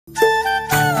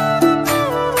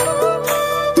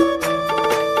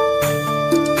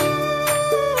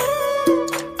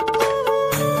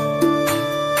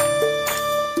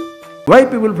Why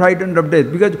people frightened of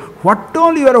death? Because what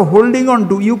all you are holding on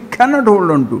to, you cannot hold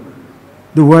on to.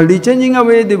 The world is changing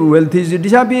away, the wealth is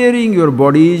disappearing, your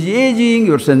body is aging,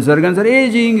 your sense organs are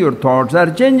aging, your thoughts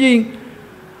are changing.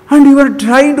 And you are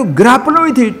trying to grapple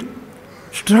with it,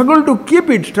 struggle to keep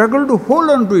it, struggle to hold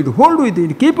on to it, hold with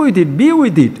it, keep with it, be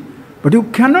with it. But you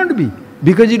cannot be,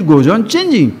 because it goes on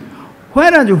changing.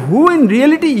 Whereas who in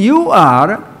reality you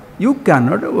are, you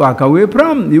cannot walk away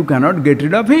from, you cannot get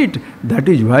rid of it. That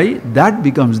is why that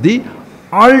becomes the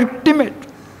ultimate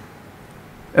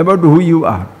about who you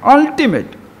are. Ultimate.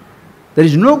 There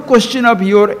is no question of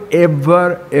your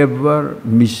ever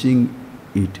missing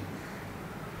it.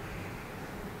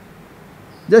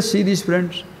 Just see this,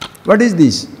 friends. What is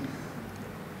this?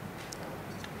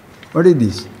 What is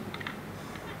this?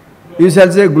 You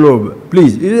shall say globe.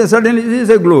 Please, suddenly this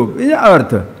is a globe. It is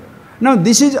earth. Now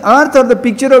this is earth or the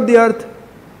picture of the earth?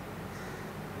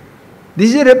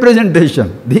 This is a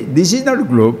representation. This is not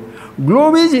globe.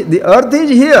 Globe is, the earth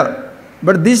is here,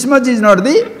 but this much is not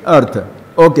the earth.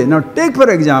 Okay, now take for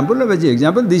example,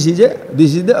 this is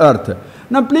the earth.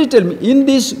 Now please tell me, in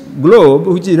this globe,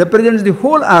 which represents the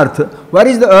whole earth, where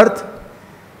is the earth?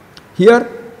 Here,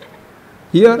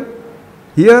 here,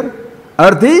 here.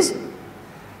 Earth is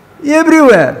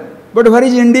everywhere. But where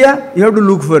is India? You have to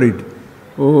look for it.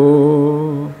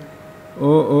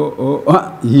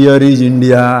 Here is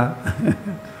India.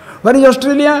 Where is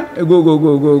Australia? Go.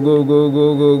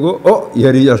 Oh,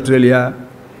 here is Australia.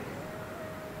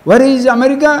 Where is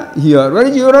America? Here. Where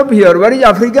is Europe? Here. Where is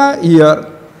Africa? Here.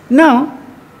 Now,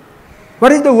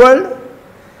 what is the world?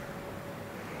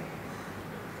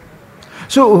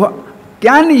 So,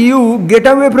 can you get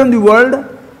away from the world?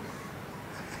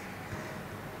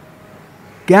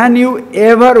 Can you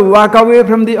ever walk away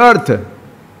from the earth?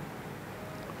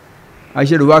 I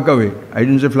said walk away. I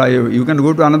didn't say fly away. You can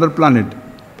go to another planet.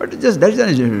 But just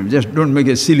don't make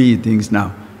a silly things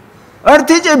now.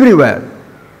 Earth is everywhere.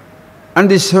 And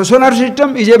the solar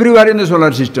system is everywhere in the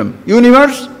solar system.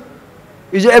 Universe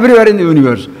is everywhere in the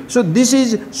universe. So this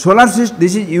is solar system,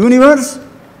 this is universe,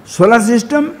 solar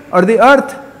system, or the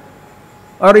earth,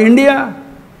 or India,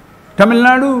 Tamil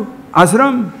Nadu,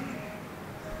 ashram.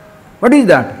 What is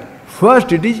that?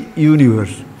 First it is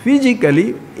universe.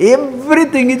 Physically,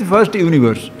 everything is first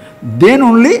universe. Then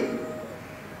only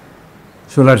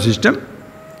solar system,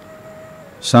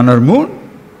 sun or moon,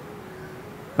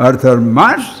 earth or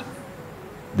Mars,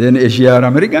 then Asia or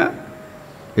America,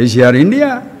 Asia or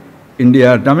India,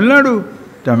 India or Tamil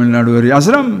Nadu or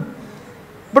ashram.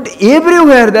 But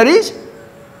everywhere there is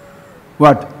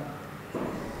what?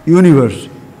 Universe.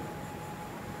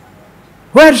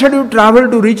 Where should you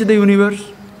travel to reach the universe?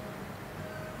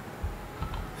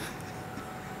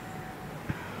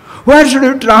 Where should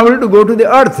you travel to go to the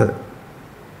earth?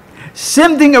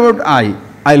 Same thing about I.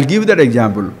 I'll give that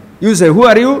example. You say, who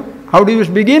are you? How do you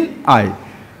begin? I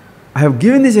have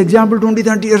given this example 20,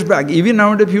 30 years back, even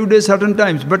now in a few days, certain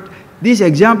times. But this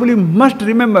example you must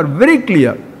remember very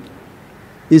clear.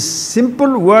 Is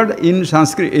simple word in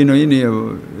Sanskrit,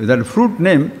 that fruit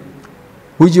name,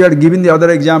 which you had given the other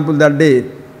example that day,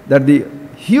 that the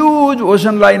huge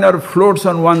ocean liner floats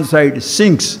on one side,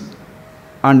 sinks,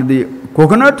 and the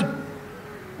coconut,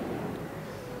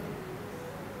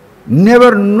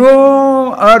 never,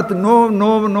 no earth, no,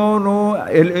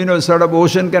 sort of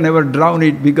ocean can ever drown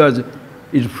it because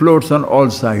it floats on all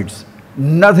sides.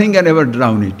 Nothing can ever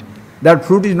drown it. That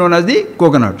fruit is known as the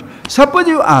coconut. Suppose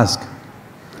you ask,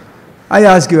 I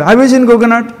ask you, have you seen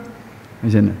coconut?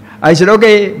 I said,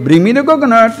 okay, bring me the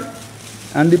coconut.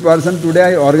 And the person,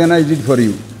 today I organized it for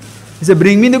you. He said,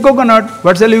 bring me the coconut.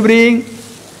 What shall you bring?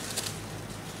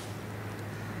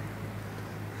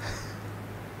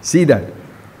 See that.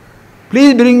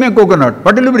 Please bring me a coconut.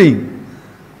 What will you bring?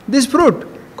 This fruit,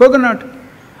 coconut.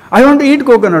 I want to eat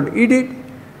coconut. Eat it.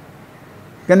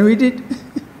 Can you eat it?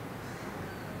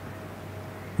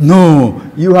 No,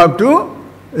 you have to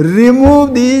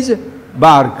remove this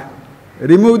bark.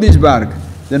 Remove this bark.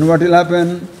 Then what will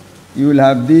happen? You will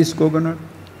have this coconut.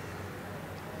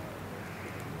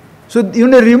 So you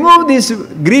remove this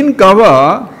green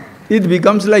cover, it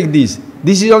becomes like this.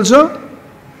 This is also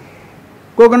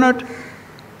coconut.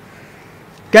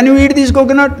 Can you eat this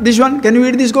coconut? This one? Can you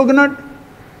eat this coconut?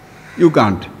 You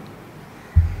can't.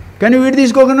 Can you eat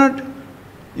this coconut?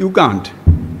 You can't.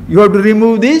 You have to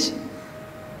remove these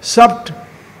soft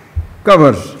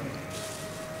covers.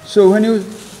 So when you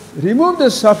remove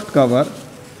the soft cover,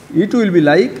 it will be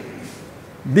like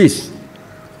this.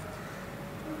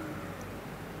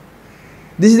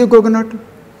 This is the coconut.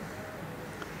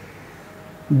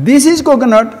 This is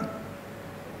coconut.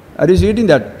 Are you eating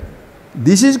that?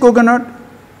 This is coconut.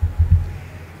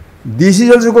 This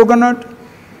is also coconut.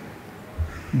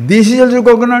 This is also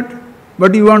coconut.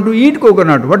 But you want to eat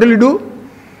coconut. What will you do?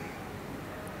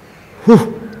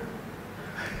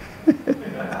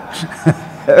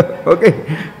 Okay,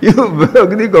 you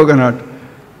broke the coconut.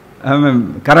 I'm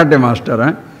a karate master.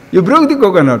 Huh? You broke the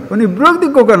coconut. When you broke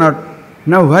the coconut,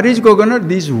 now what is coconut?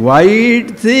 This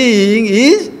white thing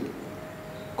is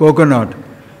coconut,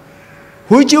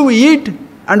 which you eat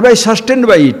and by sustained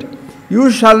by it.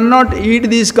 You shall not eat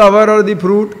this cover or the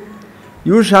fruit.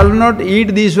 You shall not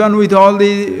eat this one with all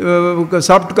the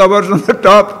soft covers on the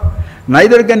top.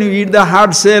 Neither can you eat the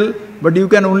hard shell, but you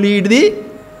can only eat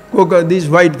this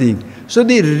white thing. So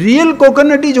the real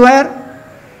coconut is where?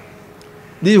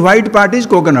 The white part is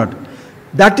coconut.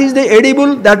 That is the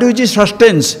edible, that which is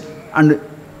sustains. And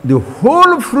the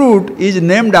whole fruit is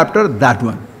named after that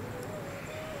one.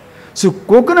 So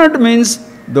coconut means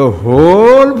the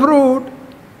whole fruit,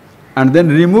 and then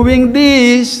removing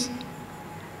this,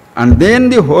 and then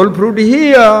the whole fruit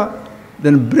here,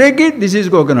 then break it, this is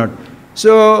coconut.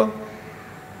 So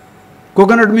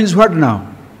coconut means what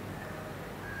now?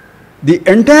 The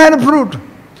entire fruit,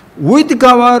 with the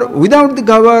cover, without the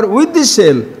cover, with the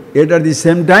shell, yet at the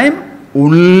same time,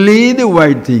 only the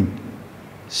white thing.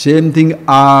 Same thing,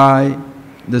 I,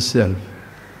 the self.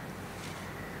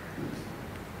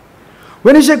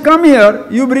 When you say, come here,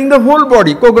 you bring the whole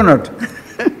body, coconut.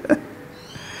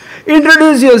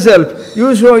 Introduce yourself.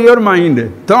 You show your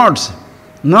mind, thoughts,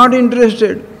 not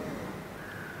interested.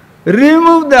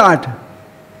 Remove that.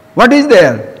 What is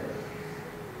there?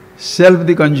 Self,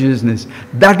 the consciousness.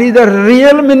 That is the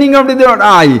real meaning of the word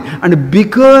I. And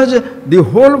because the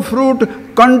whole fruit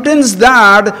contains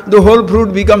that, the whole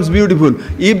fruit becomes beautiful.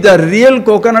 If the real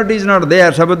coconut is not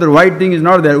there, suppose the white thing is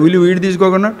not there, will you eat this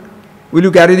coconut? Will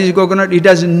you carry this coconut? It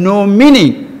has no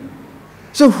meaning.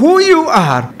 So who you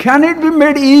are, can it be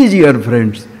made easier,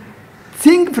 friends?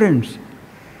 Think, friends.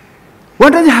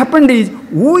 What has happened is,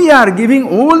 we are giving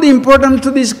all the importance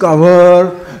to this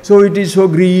cover. So it is so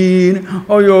green.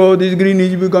 Oh, yo, this green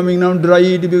is becoming now dry,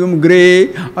 it become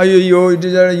grey. Oh, yo, it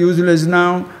is useless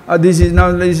now. This is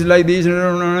now like this.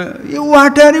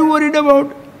 What are you worried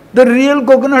about? The real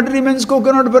coconut remains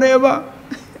coconut forever.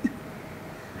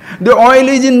 The oil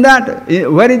is in that.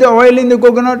 Where is the oil in the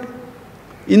coconut?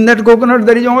 In that coconut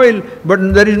there is oil,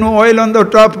 but there is no oil on the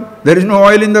top, there is no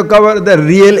oil in the cover, the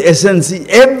real essence is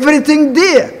everything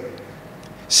there.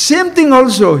 Same thing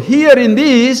also here in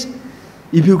this,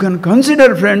 if you can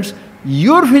consider, friends,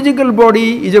 your physical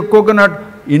body is a coconut,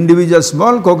 individual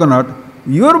small coconut,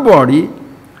 your body,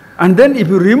 and then if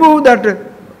you remove that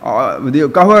the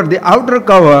cover, the outer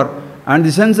cover, and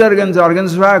the sense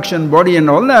organs of action, body and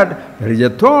all that, there is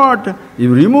a thought. If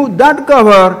you remove that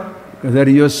cover, there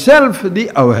is yourself,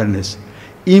 the awareness.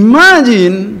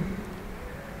 Imagine,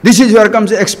 this is where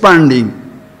comes expanding,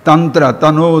 tantra,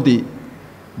 tanoti.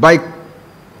 By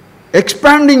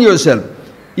expanding yourself,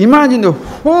 imagine the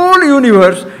whole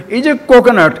universe is a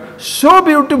coconut, so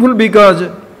beautiful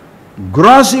because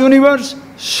gross universe,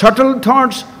 subtle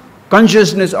thoughts,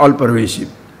 consciousness all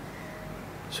pervasive.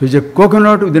 So it's a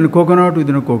coconut within a coconut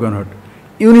within a coconut.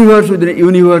 Universe within a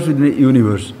universe within a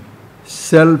universe.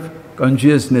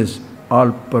 Self-consciousness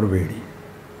all pervading.